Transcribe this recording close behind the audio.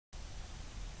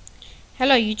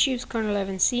Hello YouTube, it's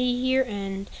Connor11C here,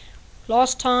 and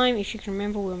last time, if you can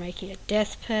remember, we were making a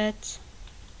death pit,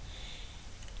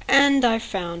 and I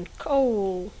found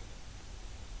coal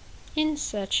in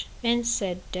said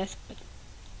death pit.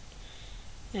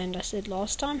 And I said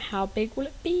last time, how big will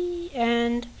it be?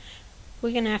 And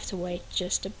we're gonna have to wait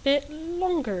just a bit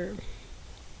longer.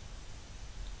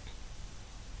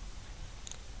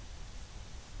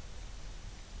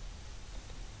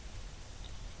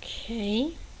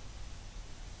 Okay.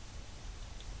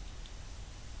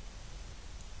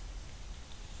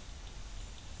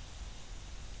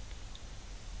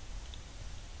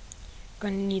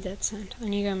 Gonna need that sand. I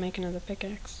need to go make another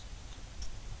pickaxe.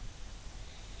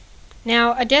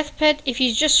 Now, a death pit, if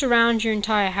you just surround your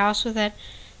entire house with it,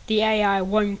 the AI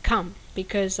won't come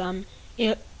because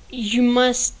the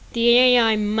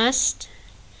AI must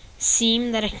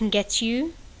seem that it can get to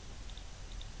you.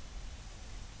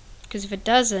 Because if it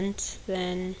doesn't,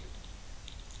 then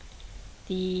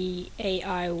the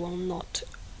AI will not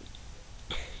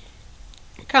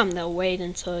come. They'll wait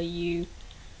until you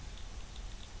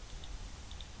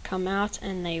come out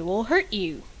and they will hurt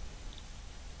you.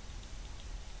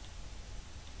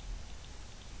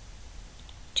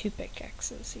 Two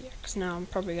pickaxes here, because now I'm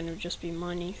probably going to just be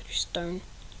mining through stone.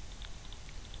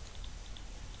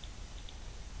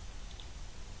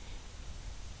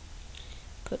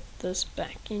 Put this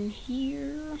back in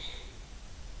here.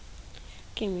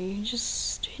 Okay, we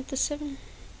just hit the 7.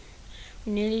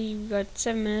 We got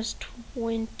 7 minutes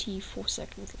 24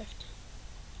 seconds left.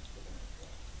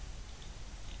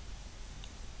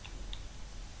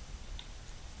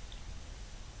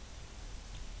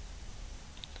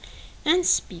 And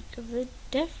speak of the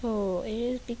devil, it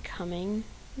is becoming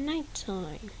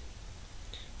nighttime.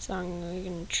 So I'm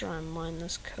going to try and mine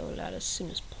this coal out as soon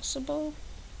as possible.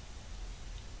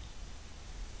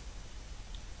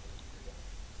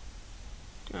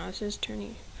 Oh, this is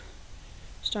starting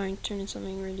to turn into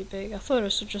something really big. I thought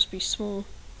this would just be small.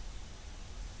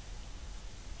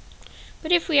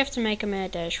 But if we have to make a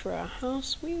mad dash for our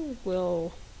house, we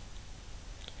will.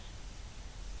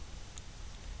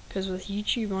 Because with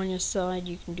YouTube on your side,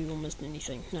 you can do almost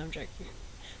anything. No, I'm joking.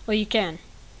 Well, you can.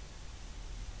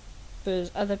 Because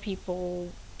other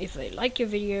people, if they like your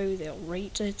video, they'll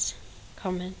rate it,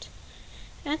 comment,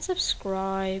 and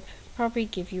subscribe. Probably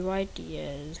give you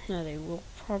ideas. No, they will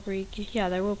probably,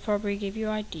 they will probably give you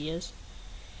ideas.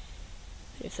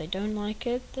 But if they don't like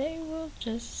it, they will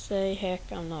just say, heck,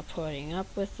 I'm not putting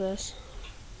up with this.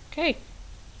 Okay.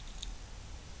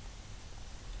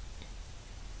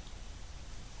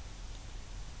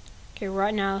 Okay,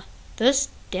 right now, this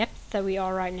depth that we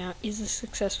are right now is a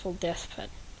successful death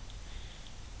pit.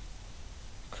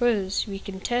 Because we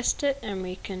can test it and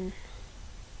we can...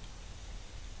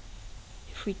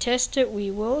 If we test it,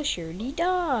 we will surely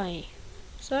die.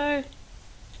 So,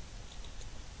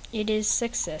 it is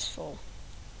successful.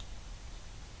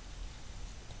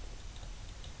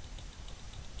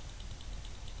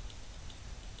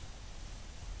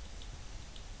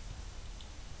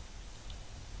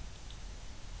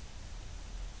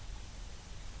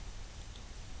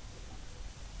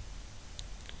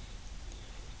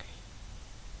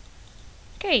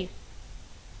 Okay.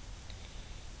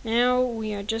 Now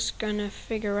we are just gonna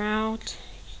figure out.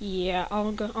 Yeah,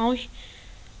 I'll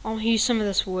use some of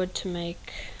this wood to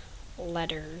make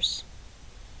ladders.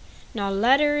 Now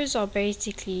ladders are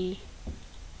basically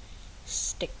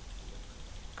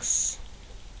sticks.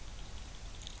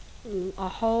 A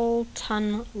whole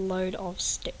ton load of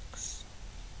sticks.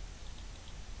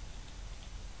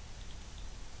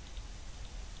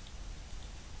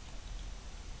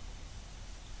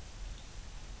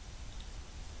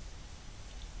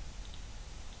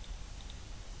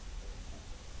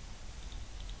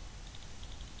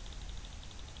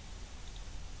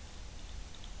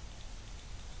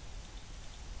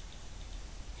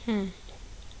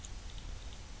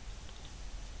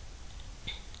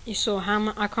 You saw how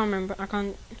much? I can't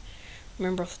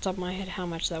remember off the top of my head how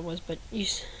much that was, but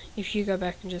if you go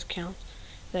back and just count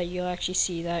that, you'll actually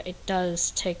see that it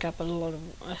does take up a lot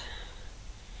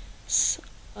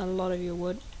of your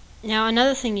wood. Now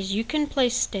another thing is you can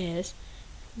place stairs,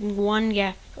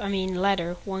 ladder,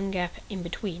 one gap in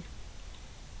between.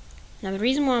 Now the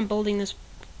reason why I'm building this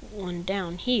one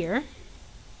down here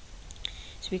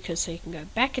is because so you can go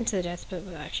back into the death pit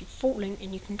without actually falling,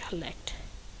 and you can collect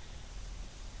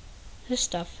the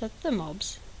stuff that the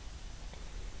mobs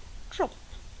drop.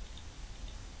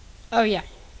 Oh yeah,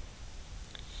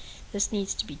 this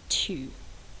needs to be 2.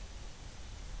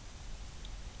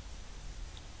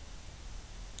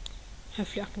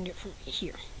 Hopefully I can do it from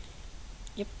here.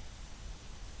 Yep.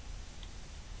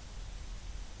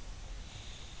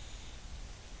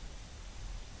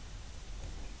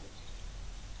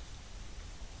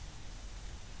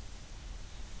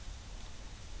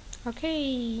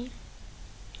 Okay.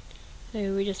 So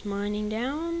we're just mining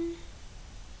down.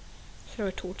 Throw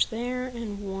a torch there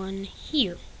and one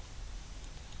here.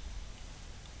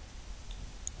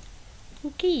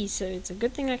 Okay, so it's a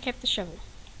good thing I kept the shovel.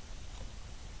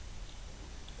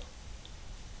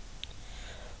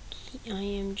 Okay, I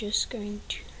am just going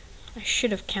to... I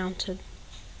should have counted.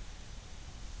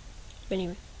 But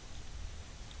anyway.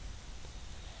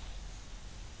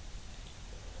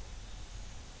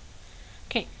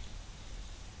 Okay.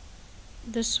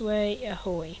 This way,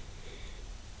 ahoy.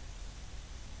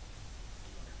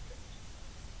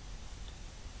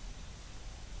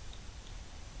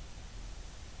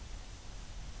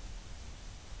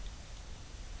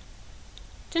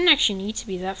 Didn't actually need to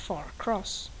be that far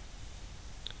across.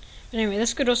 But anyway,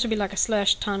 this could also be like a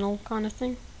slash tunnel kind of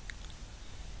thing.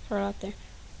 Right out there.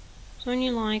 So only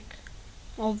like,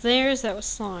 well, there's that was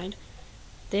slide.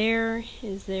 There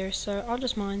is there, so I'll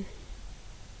just mine.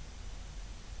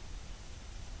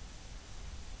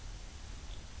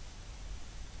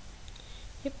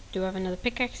 Yep, do I have another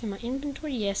pickaxe in my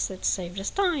inventory? Yes, that saved us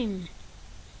time.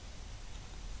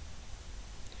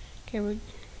 Okay, we're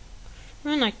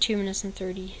on like 2 minutes and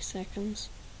 30 seconds.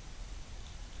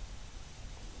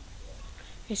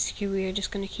 Basically, we are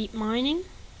just going to keep mining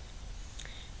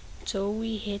until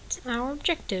we hit our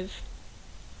objective.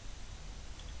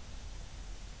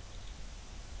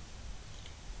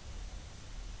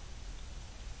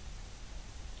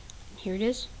 Here it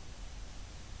is.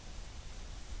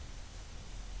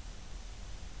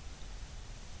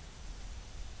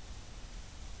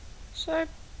 So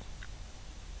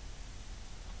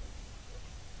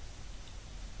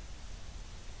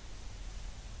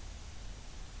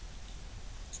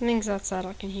something's outside,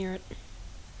 I can hear it.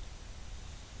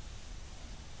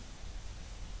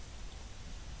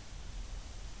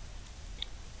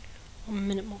 A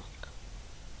minute mark.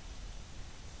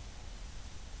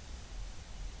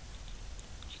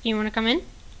 You want to come in?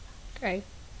 Okay.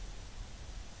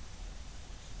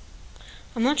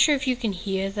 I'm not sure if you can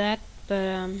hear that,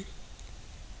 but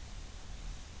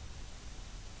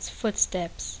it's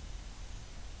footsteps.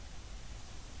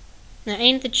 Now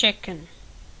ain't the chicken.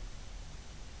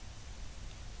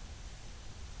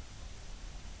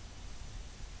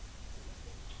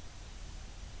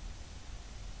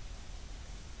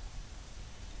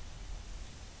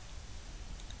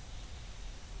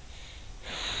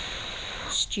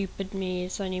 Stupid me,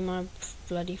 it's only my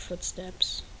bloody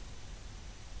footsteps.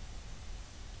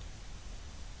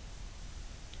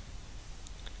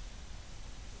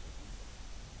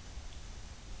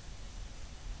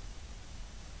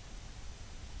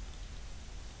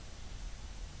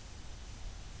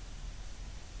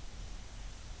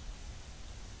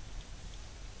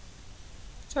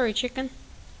 Sorry, chicken.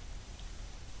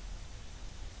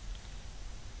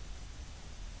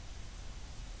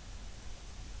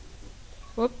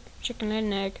 Whoop, chicken laid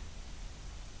an egg.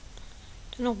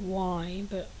 Don't know why,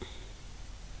 but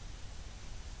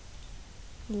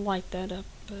light that up,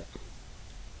 but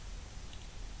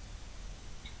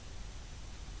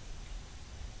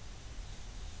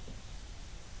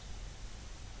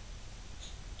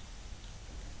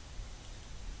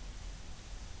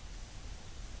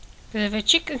if a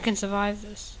chicken can survive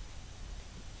this,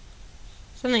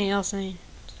 something else ain't.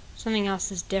 Something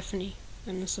else is definitely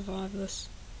gonna survive this.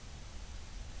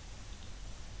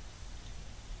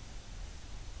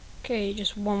 Okay,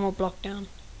 just one more block down.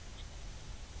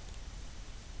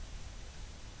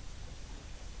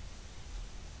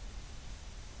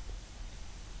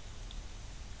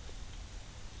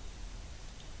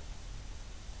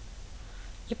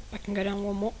 Yep, I can go down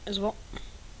one more as well.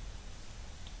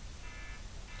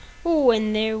 Oh,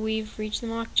 and there we've reached the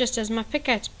mark just as my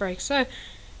pickaxe breaks. So,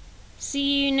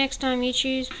 see you next time,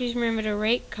 YouTubers. Please remember to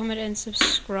rate, comment, and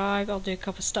subscribe. I'll do a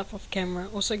couple stuff off camera.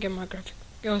 Also get my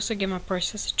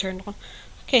processor turned on.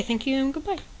 Okay, thank you and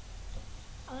goodbye.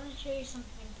 I want to show you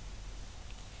something.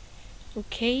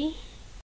 Okay.